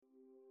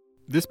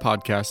This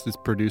podcast is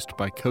produced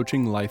by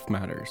Coaching Life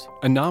Matters,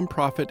 a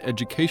nonprofit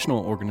educational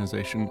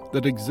organization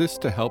that exists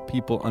to help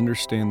people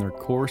understand their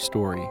core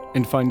story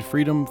and find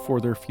freedom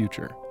for their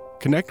future.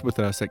 Connect with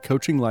us at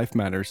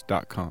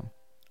coachinglifematters.com.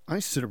 I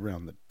sit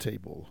around the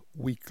table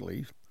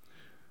weekly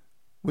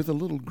with a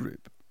little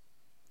group.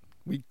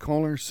 We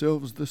call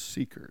ourselves the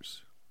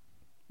Seekers.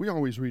 We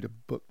always read a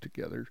book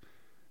together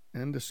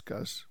and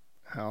discuss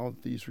how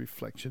these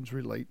reflections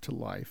relate to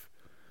life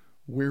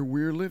where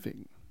we're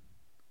living.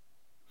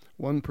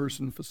 One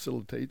person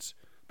facilitates,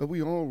 but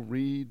we all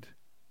read,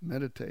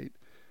 meditate,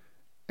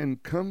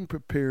 and come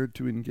prepared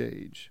to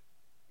engage.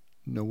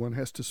 No one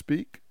has to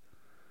speak,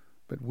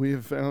 but we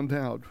have found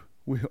out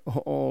we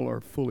all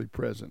are fully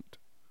present.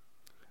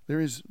 There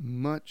is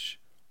much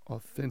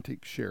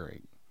authentic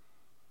sharing.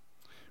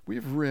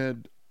 We've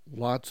read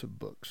lots of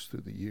books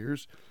through the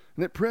years,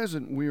 and at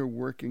present we are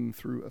working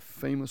through a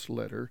famous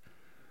letter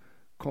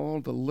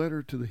called the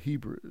Letter to the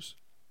Hebrews.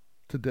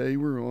 Today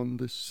we're on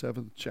the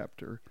 7th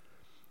chapter,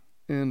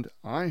 and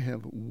I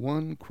have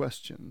one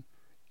question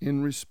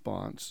in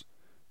response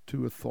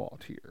to a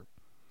thought here,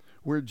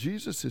 where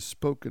Jesus is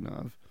spoken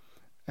of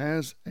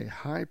as a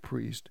high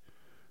priest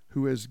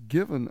who has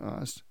given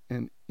us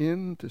an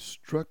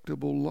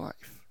indestructible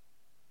life.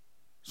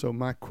 So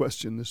my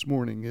question this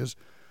morning is,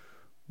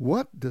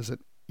 what does an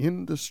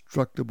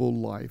indestructible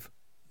life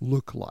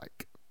look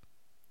like?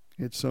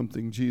 It's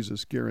something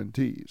Jesus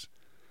guarantees.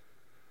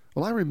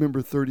 Well, I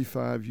remember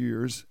 35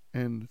 years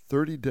and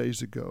 30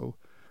 days ago,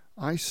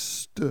 I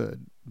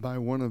stood by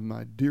one of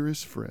my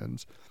dearest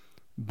friends,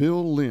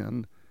 Bill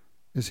Lynn,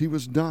 as he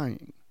was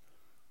dying.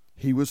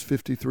 He was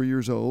 53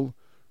 years old,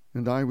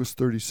 and I was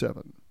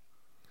 37.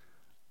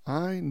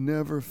 I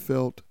never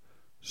felt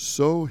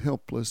so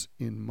helpless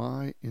in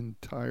my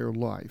entire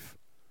life.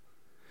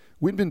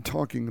 We'd been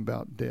talking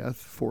about death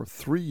for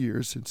 3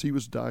 years since he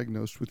was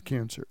diagnosed with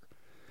cancer.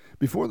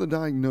 Before the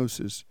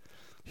diagnosis,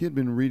 he had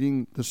been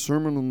reading the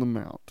Sermon on the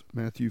Mount,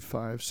 Matthew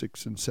 5,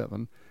 6, and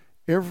 7,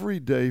 every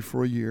day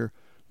for a year,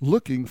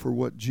 looking for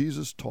what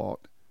Jesus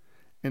taught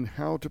and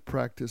how to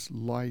practice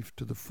life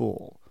to the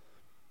full.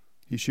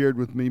 He shared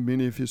with me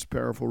many of his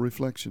powerful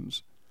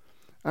reflections.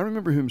 I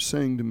remember him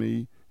saying to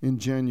me in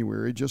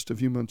January, just a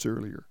few months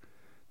earlier,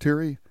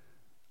 "Terry,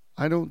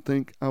 I don't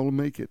think I will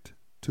make it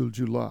till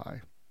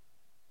July."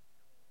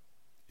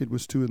 It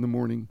was 2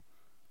 a.m.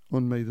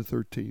 on May the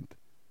 13th,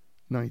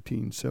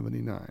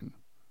 1979.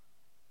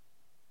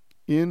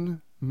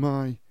 In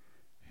my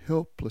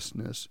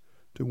helplessness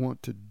to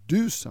want to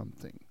do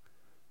something,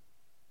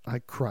 I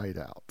cried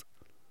out.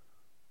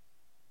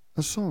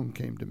 A song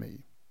came to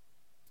me,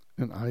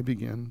 and I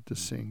began to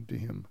sing to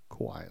him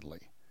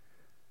quietly.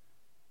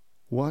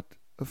 What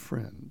a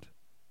friend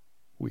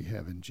we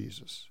have in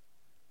Jesus.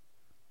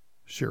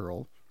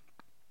 Cheryl,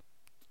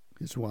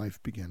 his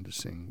wife, began to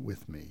sing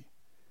with me.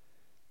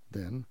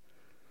 Then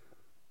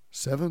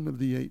 7 of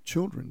the 8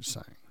 children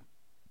sang,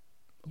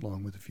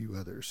 along with a few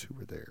others who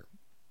were there.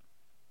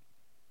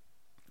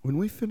 When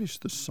we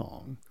finished the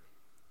song,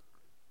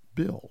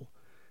 Bill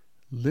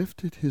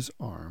lifted his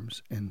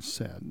arms and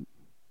said,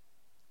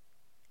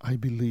 "I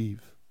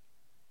believe,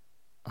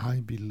 I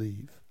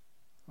believe,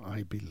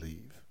 I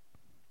believe."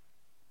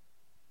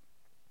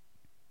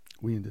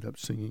 We ended up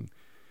singing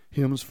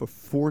hymns for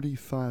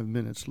 45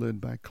 minutes led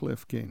by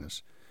Cliff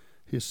Gaines,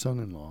 his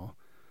son-in-law,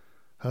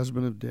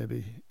 husband of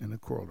Debbie and a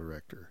choral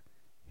director.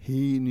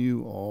 He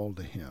knew all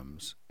the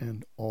hymns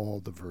and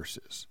all the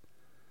verses.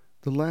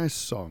 The last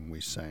song we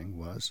sang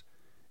was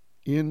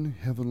 "In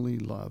Heavenly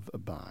Love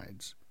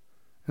Abides,"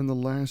 and the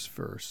last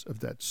verse of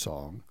that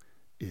song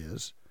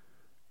is,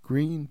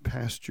 "Green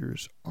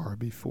pastures are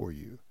before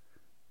you,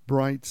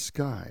 bright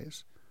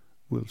skies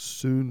will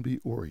soon be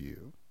o'er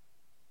you."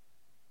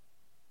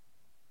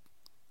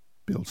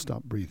 Bill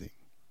stopped breathing.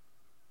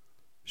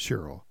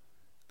 Cheryl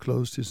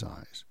closed his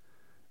eyes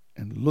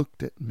and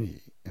looked at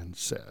me and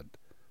said,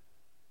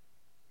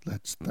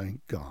 "Let's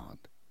thank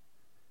God.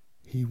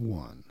 He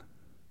won."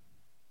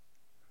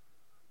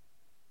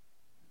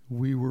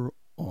 We were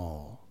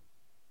all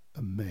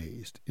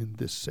amazed in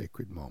this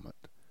sacred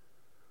moment.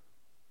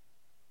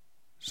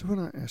 So when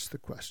I ask the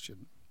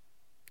question,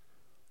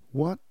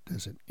 what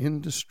does an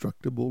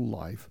indestructible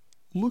life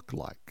look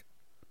like?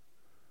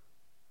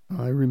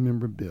 I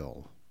remember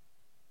Bill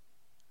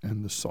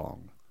and the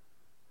song,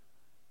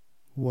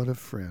 "What a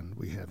Friend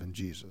We Have in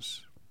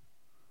Jesus."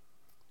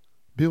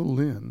 Bill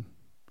Lynn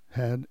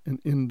had an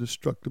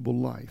indestructible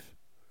life.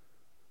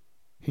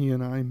 He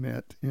and I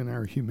met in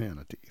our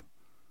humanity,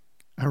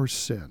 our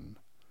sin,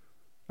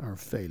 our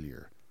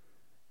failure,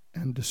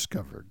 and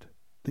discovered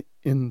the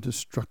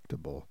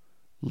indestructible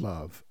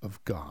love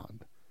of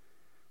God.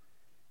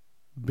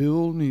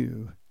 Bill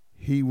knew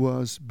he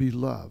was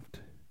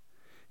beloved.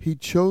 He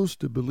chose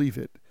to believe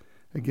it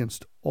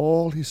against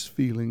all his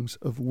feelings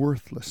of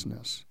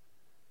worthlessness.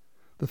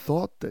 The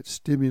thought that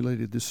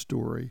stimulated this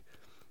story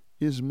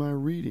is my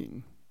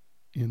reading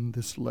in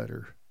this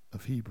letter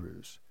of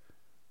Hebrews,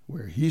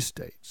 where he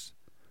states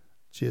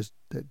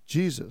that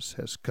Jesus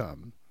has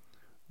come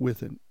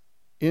with an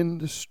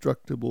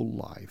indestructible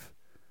life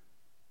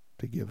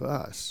to give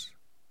us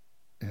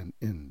an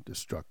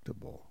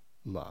indestructible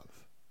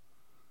love.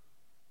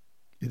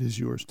 It is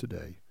yours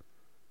today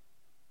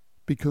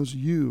because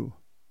you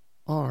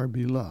are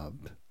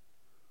beloved,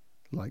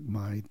 like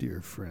my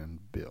dear friend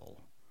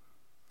Bill.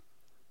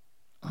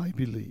 I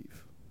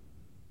believe.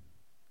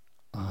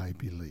 I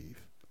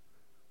believe.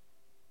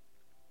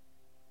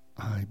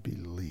 I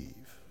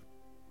believe.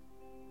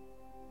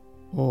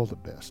 All the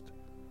best.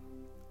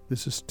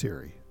 This is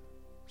Terry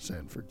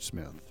Sanford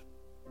Smith.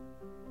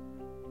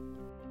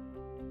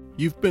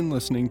 You've been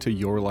listening to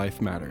Your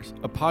Life Matters,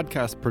 a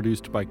podcast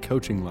produced by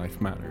Coaching Life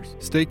Matters.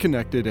 Stay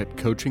connected at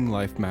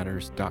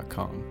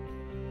coachinglifematters.com.